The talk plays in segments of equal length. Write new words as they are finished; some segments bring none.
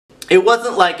It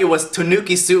wasn't like it was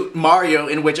Tanuki Suit Mario,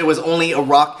 in which it was only a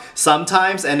rock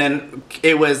sometimes and then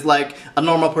it was like a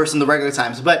normal person the regular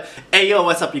times. But hey yo,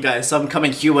 what's up you guys? So I'm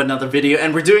coming here with another video,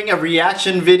 and we're doing a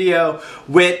reaction video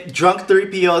with Drunk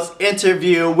 3PO's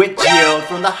interview with Geode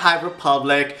from the High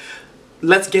Republic.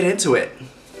 Let's get into it.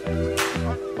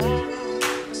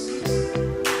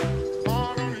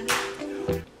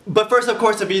 But first, of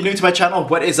course, if you're new to my channel,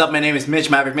 what is up? My name is Mitch,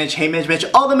 Maverick Mitch. Hey Mitch,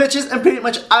 all the Mitches, and pretty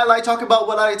much I like talk about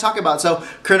what I talk about. So,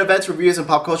 current events, reviews, and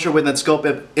pop culture within the scope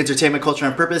of entertainment, culture,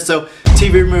 and purpose. So,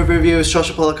 TV movie reviews,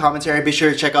 social political commentary. Be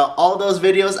sure to check out all those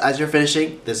videos as you're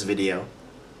finishing this video.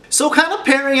 So, kind of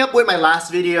pairing up with my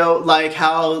last video, like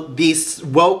how these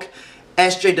woke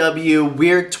SJW,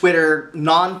 weird Twitter,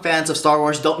 non-fans of Star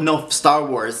Wars don't know Star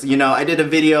Wars. You know, I did a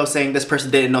video saying this person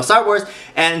didn't know Star Wars,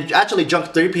 and actually Drunk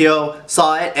 3PO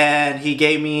saw it and he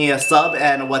gave me a sub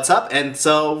and a what's up, and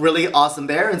so really awesome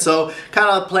there. And so kind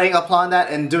of playing upon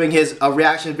that and doing his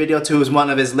reaction video to one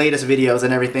of his latest videos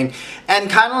and everything. And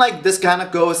kind of like this kind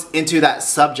of goes into that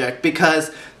subject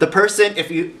because the person,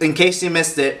 in case you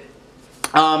missed it,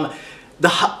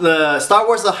 the Star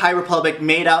Wars The High Republic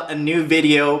made out a new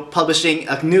video publishing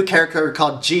a new character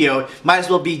called Geode, might as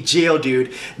well be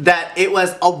Geodude, that it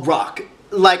was a rock,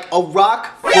 like a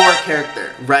rock for a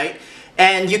character, right?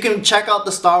 And you can check out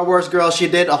the Star Wars girl, she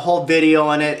did a whole video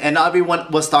on it and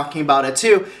everyone was talking about it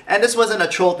too. And this wasn't a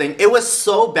troll thing, it was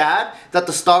so bad that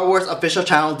the Star Wars official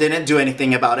channel didn't do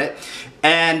anything about it.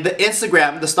 And the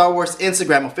Instagram, the Star Wars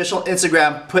Instagram, official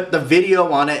Instagram, put the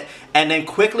video on it and then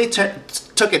quickly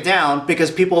took it down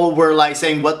because people were like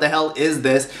saying, what the hell is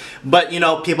this? But you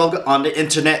know, people on the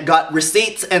internet got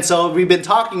receipts, and so we've been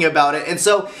talking about it. And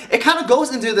so it kind of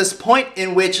goes into this point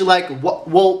in which like,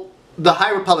 well, the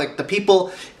High Republic, the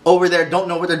people over there don't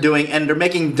know what they're doing and they're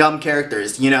making dumb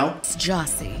characters, you know?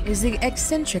 Jossie is the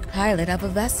eccentric pilot of a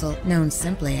vessel known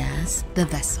simply as the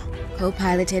Vessel,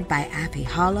 co-piloted by Appy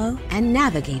Hollow and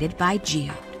navigated by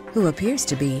Geode, who appears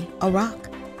to be a rock.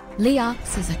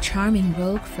 Leox is a charming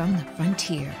rogue from the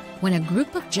frontier. When a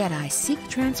group of Jedi seek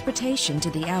transportation to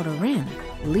the Outer Rim,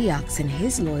 Leox and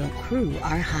his loyal crew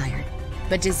are hired.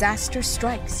 But disaster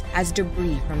strikes as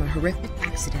debris from a horrific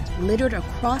accident littered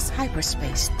across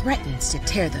hyperspace threatens to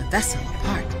tear the vessel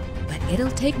apart. But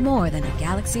it'll take more than a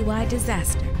galaxy-wide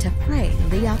disaster to fray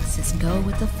Leox's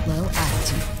go-with-the-flow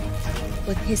attitude.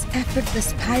 With his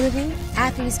effortless piloting,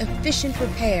 Appy's efficient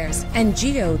repairs, and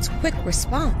Geode's quick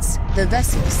response, the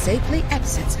vessel safely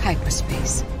exits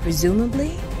hyperspace,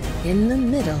 presumably in the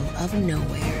middle of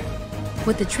nowhere.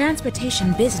 With the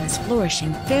transportation business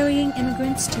flourishing, ferrying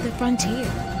immigrants to the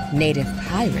frontier, native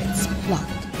pirates plot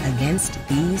against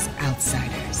these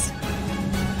outsiders.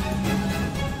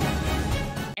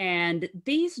 And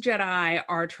these Jedi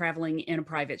are traveling in a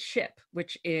private ship,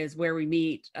 which is where we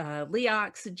meet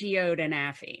Leox, Geode, and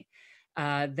Appy.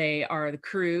 They are the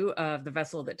crew of the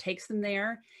vessel that takes them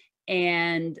there.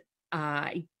 And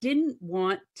I didn't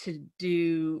want to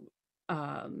do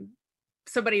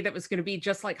somebody that was going to be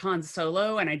just like Han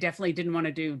Solo, and I definitely didn't want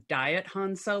to do Diet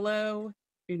Han Solo.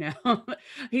 You know,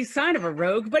 he's kind of a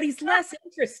rogue, but he's less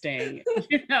interesting.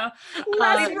 You know,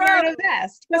 less rogue.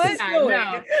 Best. Less silly.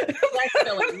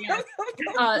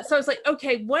 Yeah. So I was like,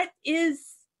 okay, what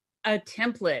is a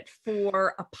template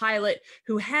for a pilot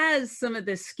who has some of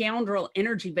this scoundrel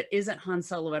energy but isn't Han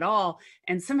Solo at all?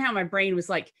 And somehow my brain was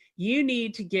like, you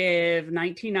need to give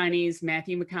 1990s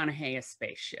Matthew McConaughey a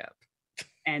spaceship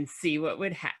and see what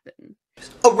would happen.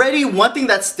 Already, one thing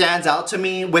that stands out to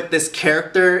me with this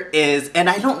character is, and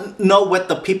I don't know what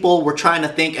the people were trying to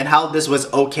think and how this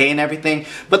was okay and everything,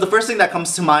 but the first thing that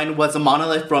comes to mind was a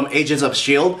monolith from Agents of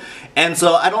S.H.I.E.L.D. And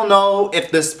so I don't know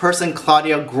if this person,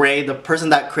 Claudia Gray, the person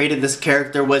that created this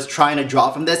character, was trying to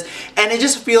draw from this, and it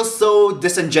just feels so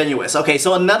disingenuous. Okay,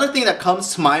 so another thing that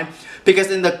comes to mind,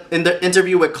 because in the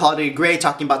interview with Claudia Gray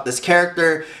talking about this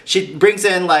character, she brings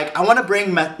in like, I want to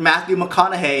bring Matthew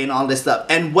McConaughey and all this stuff.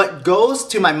 And what goes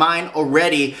to my mind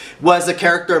already was the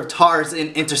character of Tars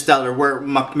in Interstellar, where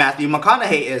Matthew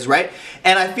McConaughey is, right?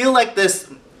 And I feel like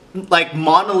this like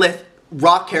monolith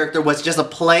rock character was just a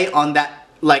play on that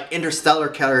like Interstellar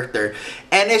character.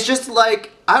 And it's just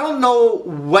like, I don't know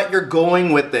what you're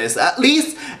going with this. At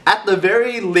the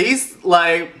very least,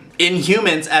 like,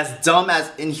 Inhumans, as dumb as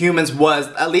Inhumans was,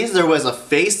 at least there was a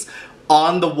face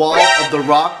on the wall of the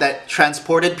rock that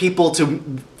transported people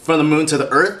from the moon to the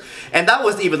earth, and that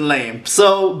was even lame.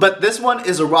 So, but this one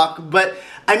is a rock, but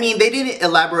I mean, they didn't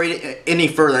elaborate any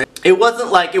further. It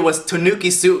wasn't like it was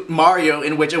Tanuki Suit Mario,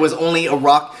 in which it was only a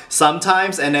rock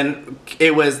sometimes and then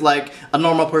it was like a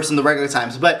normal person the regular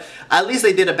times. But at least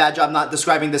they did a bad job not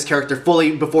describing this character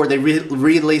fully before they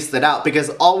released it out, because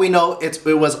all we know it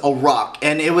was a rock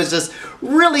and it was just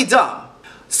really dumb.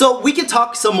 So we can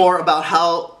talk some more about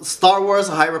how Star Wars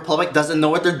The High Republic doesn't know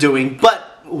what they're doing, but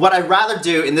what I'd rather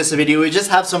do in this video is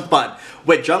just have some fun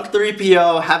with Drunk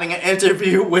 3PO, having an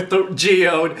interview with the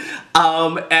Geode,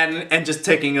 and just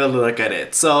taking a look at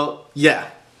it. So, yeah.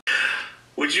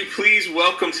 Would you please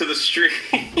welcome to the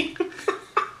stream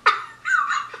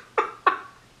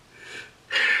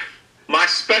my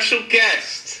special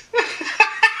guest?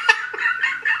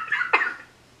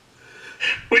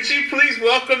 Would you please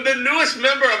welcome the newest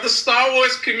member of the Star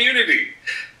Wars community?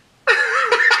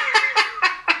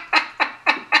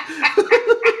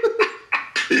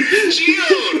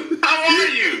 Geode, how are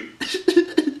you?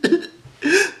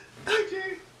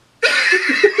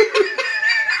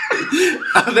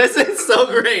 Oh, this is so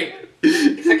great. I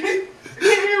can't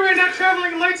hear right now,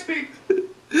 traveling at light speed.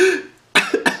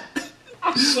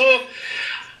 So,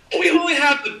 we only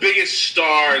have the biggest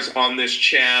stars on this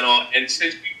channel, and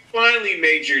since you finally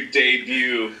made your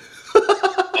debut...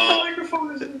 The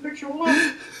microphone is in the picture.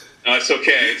 It's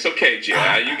okay,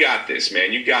 Jedi. You got this,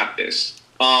 man. You got this.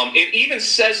 It even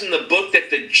says in the book that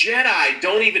the Jedi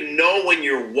don't even know when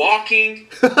you're walking.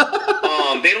 They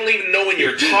don't even know when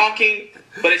you're talking.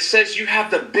 But it says you have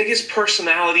the biggest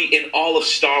personality in all of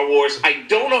Star Wars. I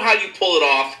don't know how you pull it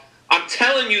off. I'm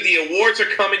telling you, the awards are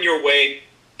coming your way.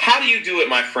 How do you do it,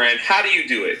 my friend? How do you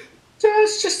do it?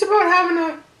 It's just about having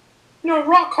a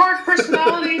rock hard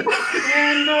personality,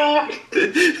 and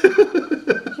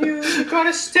you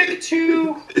gotta stick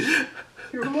to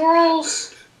your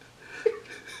morals.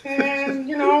 And,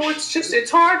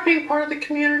 it's hard being part of the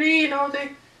community. They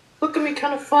look at me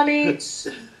kind of funny. It's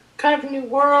kind of a new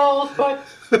world, but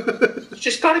you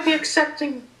just got to be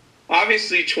accepting.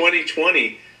 Obviously,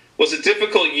 2020 was a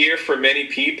difficult year for many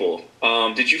people.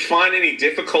 Did you find any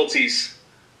difficulties?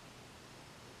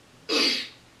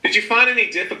 Did you find any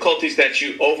difficulties that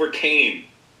you overcame,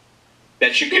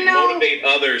 that you could motivate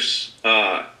others?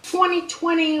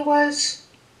 2020 was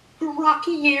a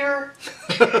rocky year,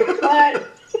 but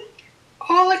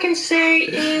all I can say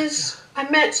is I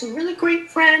met some really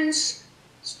great friends,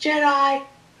 it's Jedi,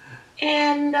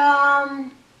 and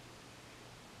I'm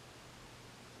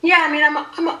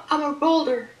a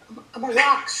boulder, I'm a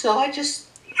rock, so I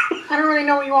don't really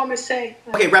know what you want me to say.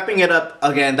 Okay, wrapping it up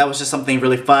again, that was just something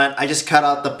really fun. I just cut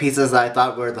out the pieces that I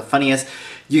thought were the funniest.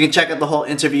 You can check out the whole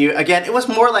interview. Again, it was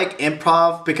more like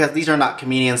improv because these are not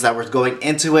comedians that were going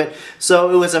into it. So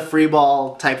it was a free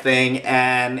ball type thing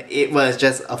and it was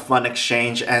just a fun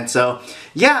exchange. And so,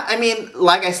 yeah, I mean,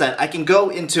 like I said, I can go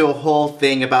into a whole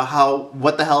thing about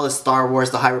what the hell is Star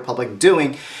Wars The High Republic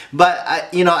doing. But,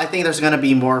 I think there's going to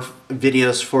be more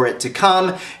videos for it to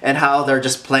come and how they're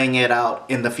just playing it out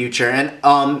in the future. And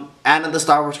Anna the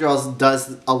Star Wars Girls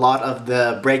does a lot of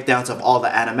the breakdowns of all the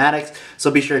animatics, so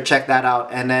be sure to check that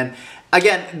out. And then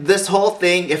again, this whole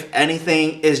thing, if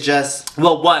anything, is just,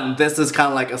 well, one, this is kind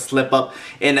of like a slip up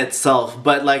in itself,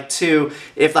 but like two,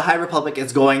 if the High Republic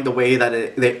is going the way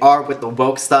that they are with the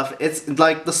woke stuff, it's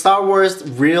like the Star Wars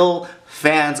real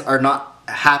fans are not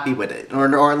happy with it,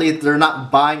 or at least they're not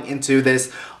buying into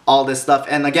all this stuff.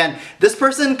 And again, this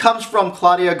person comes from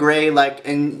Claudia Gray,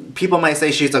 and people might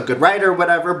say she's a good writer or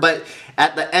whatever, but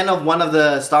at the end of one of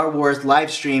the Star Wars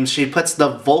live streams, she puts the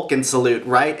Vulcan salute,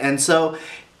 right? And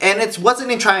it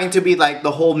wasn't even trying to be like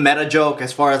the whole meta joke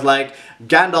as far as like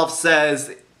Gandalf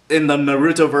says in the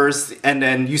Naruto verse and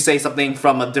then you say something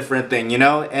from a different thing,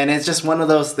 and it's just one of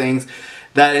those things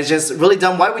that is just really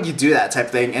dumb. Why would you do that type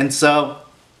thing? And so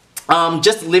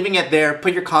just leaving it there,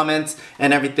 put your comments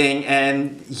and everything,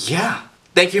 and yeah.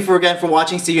 Thank you again for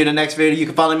watching. See you in the next video. You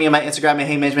can follow me on my Instagram at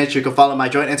HeyMitch. You can follow my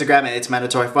joint Instagram at It's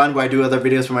Mandatory Fun, where I do other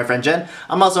videos for my friend Jen.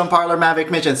 I'm also on Parler,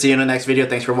 Mitch, and see you in the next video.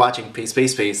 Thanks for watching. Peace,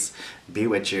 peace, peace. Be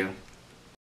with you.